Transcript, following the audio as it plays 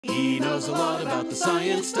He knows a lot about the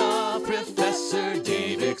science stuff. Professor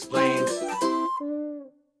Dave explains.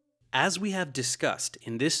 As we have discussed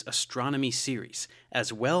in this astronomy series,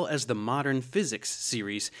 as well as the modern physics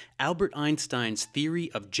series, Albert Einstein's theory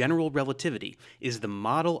of general relativity is the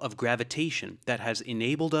model of gravitation that has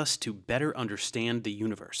enabled us to better understand the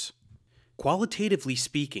universe. Qualitatively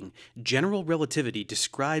speaking, general relativity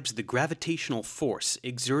describes the gravitational force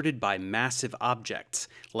exerted by massive objects,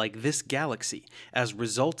 like this galaxy, as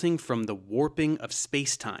resulting from the warping of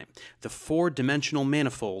spacetime, the four-dimensional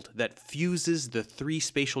manifold that fuses the three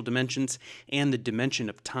spatial dimensions and the dimension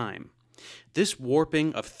of time. This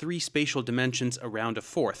warping of three spatial dimensions around a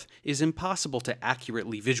fourth is impossible to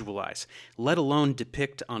accurately visualize, let alone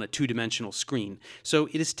depict on a two-dimensional screen, so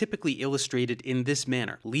it is typically illustrated in this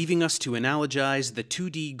manner, leaving us to analogize the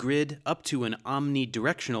 2D grid up to an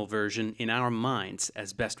omnidirectional version in our minds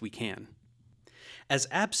as best we can. As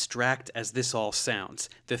abstract as this all sounds,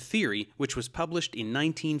 the theory, which was published in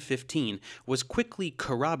 1915, was quickly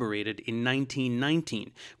corroborated in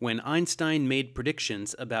 1919 when Einstein made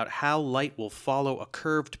predictions about how light will follow a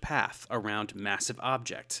curved path around massive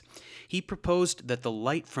objects. He proposed that the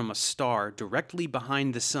light from a star directly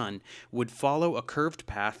behind the sun would follow a curved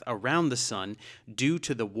path around the sun due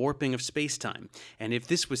to the warping of spacetime, and if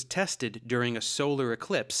this was tested during a solar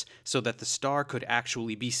eclipse so that the star could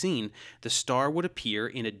actually be seen, the star would appear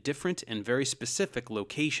in a different and very specific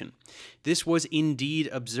location. This was indeed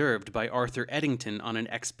observed by Arthur Eddington on an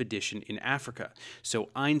expedition in Africa, so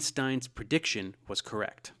Einstein's prediction was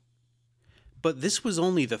correct. But this was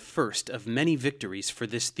only the first of many victories for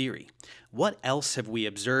this theory. What else have we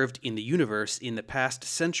observed in the universe in the past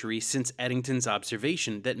century since Eddington's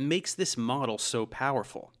observation that makes this model so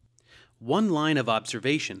powerful? One line of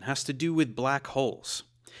observation has to do with black holes.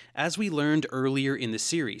 As we learned earlier in the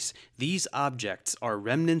series, these objects are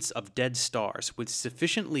remnants of dead stars with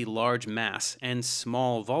sufficiently large mass and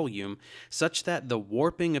small volume such that the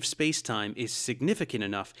warping of spacetime is significant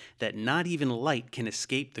enough that not even light can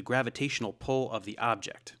escape the gravitational pull of the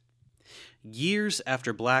object. Years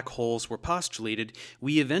after black holes were postulated,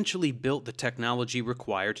 we eventually built the technology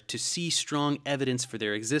required to see strong evidence for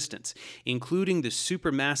their existence, including the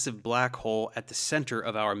supermassive black hole at the center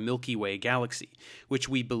of our Milky Way galaxy, which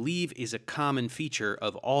we believe is a common feature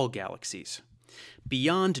of all galaxies.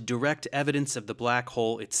 Beyond direct evidence of the black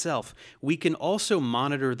hole itself, we can also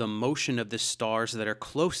monitor the motion of the stars that are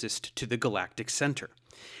closest to the galactic center.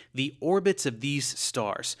 The orbits of these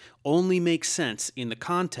stars only make sense in the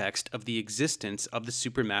context of the existence of the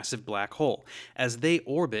supermassive black hole, as they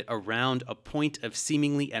orbit around a point of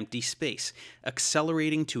seemingly empty space,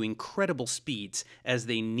 accelerating to incredible speeds as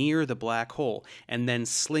they near the black hole and then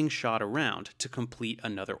slingshot around to complete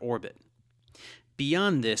another orbit.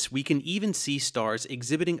 Beyond this, we can even see stars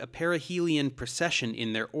exhibiting a perihelion precession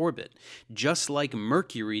in their orbit, just like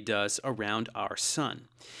Mercury does around our Sun.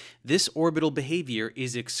 This orbital behavior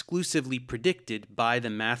is exclusively predicted by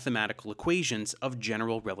the mathematical equations of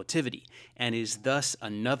general relativity, and is thus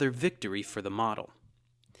another victory for the model.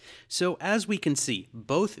 So as we can see,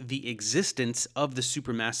 both the existence of the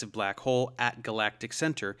supermassive black hole at galactic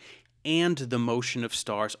center and the motion of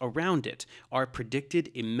stars around it are predicted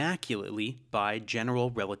immaculately by general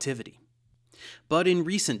relativity. But in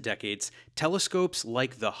recent decades, telescopes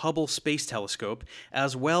like the Hubble Space Telescope,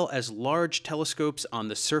 as well as large telescopes on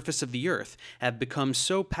the surface of the Earth, have become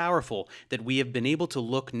so powerful that we have been able to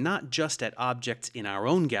look not just at objects in our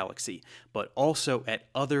own galaxy, but also at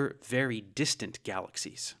other very distant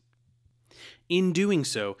galaxies. In doing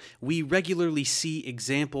so, we regularly see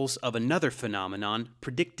examples of another phenomenon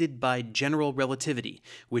predicted by general relativity,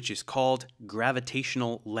 which is called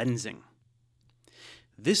gravitational lensing.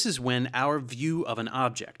 This is when our view of an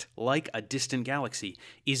object, like a distant galaxy,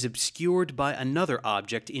 is obscured by another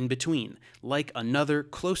object in between, like another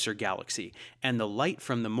closer galaxy, and the light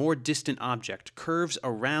from the more distant object curves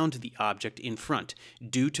around the object in front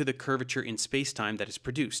due to the curvature in spacetime that is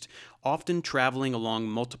produced, often traveling along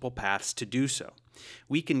multiple paths to do so.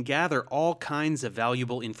 We can gather all kinds of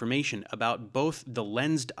valuable information about both the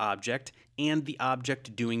lensed object and the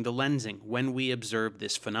object doing the lensing when we observe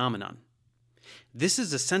this phenomenon. This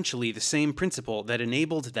is essentially the same principle that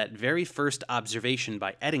enabled that very first observation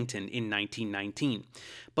by Eddington in 1919.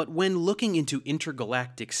 But when looking into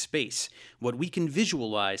intergalactic space, what we can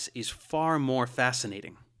visualize is far more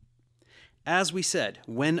fascinating. As we said,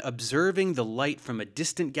 when observing the light from a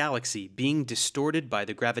distant galaxy being distorted by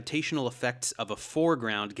the gravitational effects of a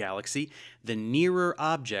foreground galaxy, the nearer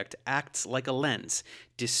object acts like a lens,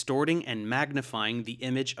 distorting and magnifying the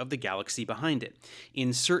image of the galaxy behind it.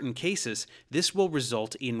 In certain cases, this will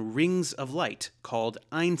result in rings of light, called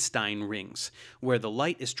Einstein rings, where the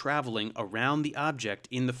light is traveling around the object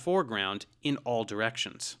in the foreground in all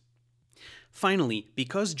directions. Finally,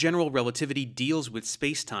 because general relativity deals with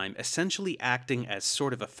spacetime essentially acting as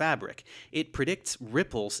sort of a fabric, it predicts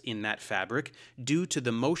ripples in that fabric due to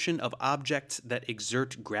the motion of objects that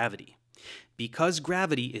exert gravity. Because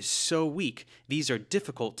gravity is so weak, these are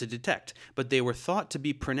difficult to detect, but they were thought to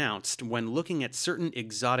be pronounced when looking at certain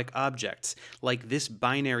exotic objects, like this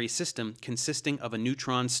binary system consisting of a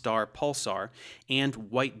neutron star pulsar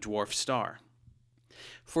and white dwarf star.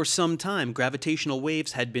 For some time, gravitational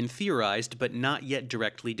waves had been theorized but not yet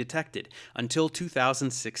directly detected, until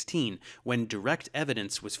 2016, when direct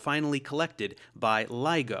evidence was finally collected by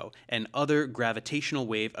LIGO and other gravitational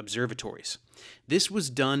wave observatories. This was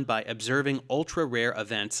done by observing ultra-rare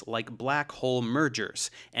events like black hole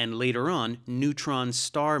mergers, and later on,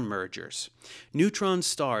 neutron-star mergers. Neutron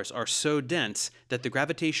stars are so dense that the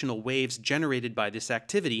gravitational waves generated by this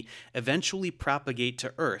activity eventually propagate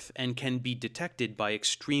to Earth and can be detected by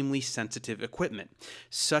extremely sensitive equipment,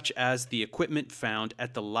 such as the equipment found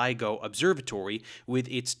at the LIGO Observatory with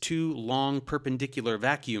its two long perpendicular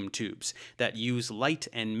vacuum tubes that use light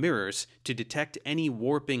and mirrors to detect any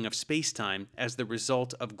warping of spacetime as the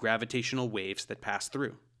result of gravitational waves that pass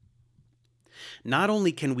through. Not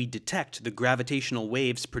only can we detect the gravitational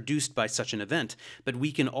waves produced by such an event, but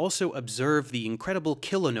we can also observe the incredible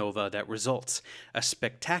kilonova that results, a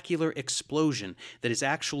spectacular explosion that is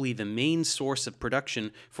actually the main source of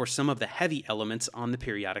production for some of the heavy elements on the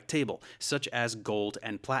periodic table, such as gold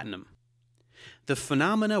and platinum. The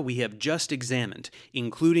phenomena we have just examined,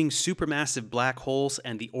 including supermassive black holes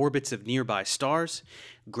and the orbits of nearby stars,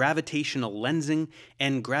 gravitational lensing,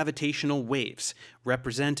 and gravitational waves,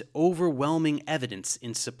 represent overwhelming evidence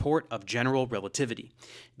in support of general relativity.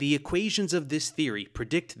 The equations of this theory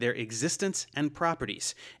predict their existence and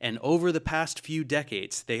properties, and over the past few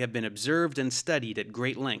decades they have been observed and studied at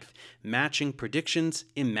great length, matching predictions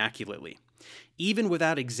immaculately. Even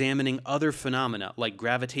without examining other phenomena like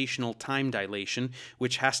gravitational time dilation,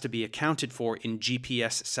 which has to be accounted for in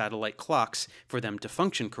GPS satellite clocks for them to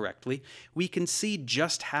function correctly, we can see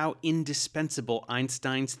just how indispensable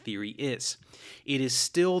Einstein's theory is. It is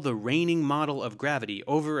still the reigning model of gravity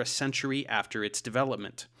over a century after its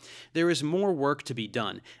development. There is more work to be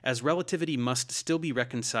done, as relativity must still be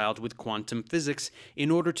reconciled with quantum physics in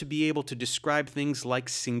order to be able to describe things like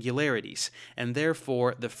singularities, and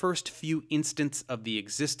therefore the first few instants of the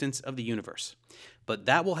existence of the universe. But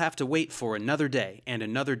that will have to wait for another day and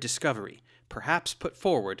another discovery, perhaps put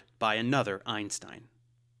forward by another Einstein.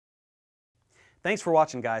 Thanks for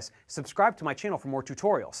watching, guys. Subscribe to my channel for more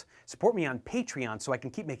tutorials. Support me on Patreon so I can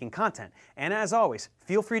keep making content. And as always,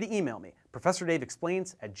 feel free to email me,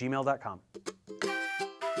 ProfessorDaveExplains@gmail.com.